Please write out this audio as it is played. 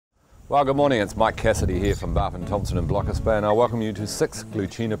Well, good morning, it's Mike Cassidy here from Barfoot, Thompson and Blockhouse, and I welcome you to 6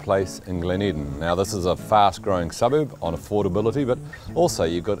 Glucina Place in Glen. Now this is a fast-growing suburb on affordability, but also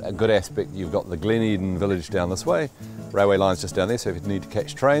you've got a good aspect. You've got the Glen village down this way, railway line's just down there, so if you need to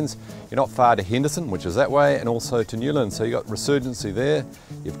catch trains, you're not far to Henderson, which is that way, and also to Newland, so you've got resurgency there.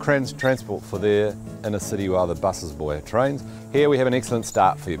 You've transport for there, inner city while the buses boy trains. Here we have an excellent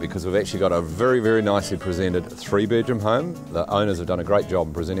start for you because we've actually got a very, very nicely presented 3-bedroom home. The owners have done a great job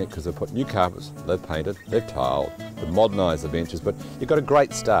in presenting it because they've put new carpets, they've painted, they've tiled, they've modernised the benches, but you've got a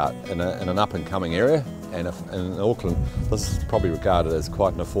great start in an up-and-coming area, and in Auckland this is probably regarded as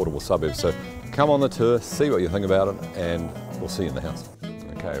quite an affordable suburb. So come on the tour, see what you think about it, and we'll see you in the house.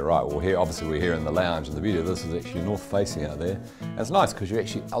 Okay, right, well here, obviously we're here in the lounge, and the beauty of this is actually north facing out there. And it's nice because you're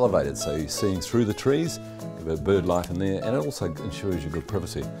actually elevated, so you're seeing through the trees, a bit of bird life in there, and it also ensures you good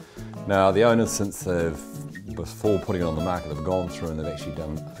privacy. Now the owners, since before putting it on the market, they've gone through and they've actually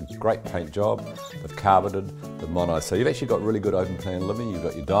done a great paint job, they've carpeted, they've modernised. So you've actually got really good open plan living, you've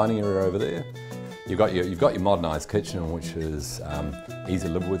got your dining area over there, you've got your modernised kitchen, which is easy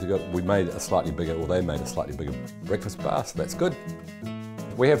to live with. We made a slightly bigger, or they made a slightly bigger breakfast bar, so that's good.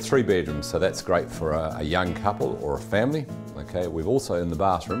 We have 3 bedrooms, so that's great for a young couple or a family. Okay, we've also in the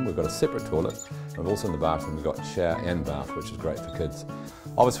bathroom, we've got a separate toilet, and we've also in the bathroom we've got shower and bath, which is great for kids.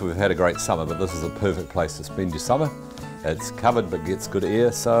 Obviously we've had a great summer, but this is a perfect place to spend your summer. It's covered but gets good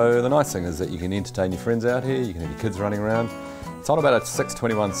air, so the nice thing is that you can entertain your friends out here, you can have your kids running around. It's on about a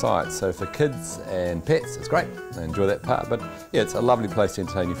 621 site, so for kids and pets it's great, they enjoy that part, but yeah, it's a lovely place to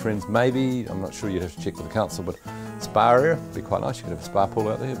entertain your friends. Maybe, I'm not sure, you'd have to check with the council, but spa area would be quite nice, you could have a spa pool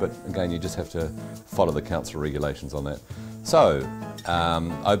out there, but again you just have to follow the council regulations on that. So,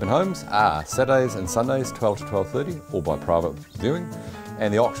 open homes are Saturdays and Sundays 12 to 12:30, all by private viewing,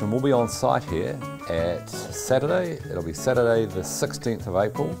 and the auction will be on site here at Saturday. It'll be Saturday the 16th of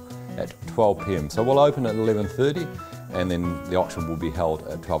April at 12 p.m. So we'll open at 11:30 and then the auction will be held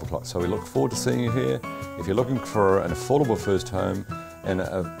at 12 o'clock. So we look forward to seeing you here. If you're looking for an affordable first home in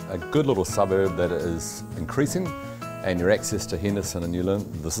a good little suburb that is increasing, and your access to Henderson and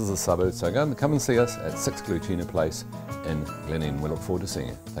Newland, this is a suburb, so come and see us at 6 Glucina Place in Glen. We look forward to seeing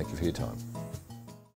you. Thank you for your time.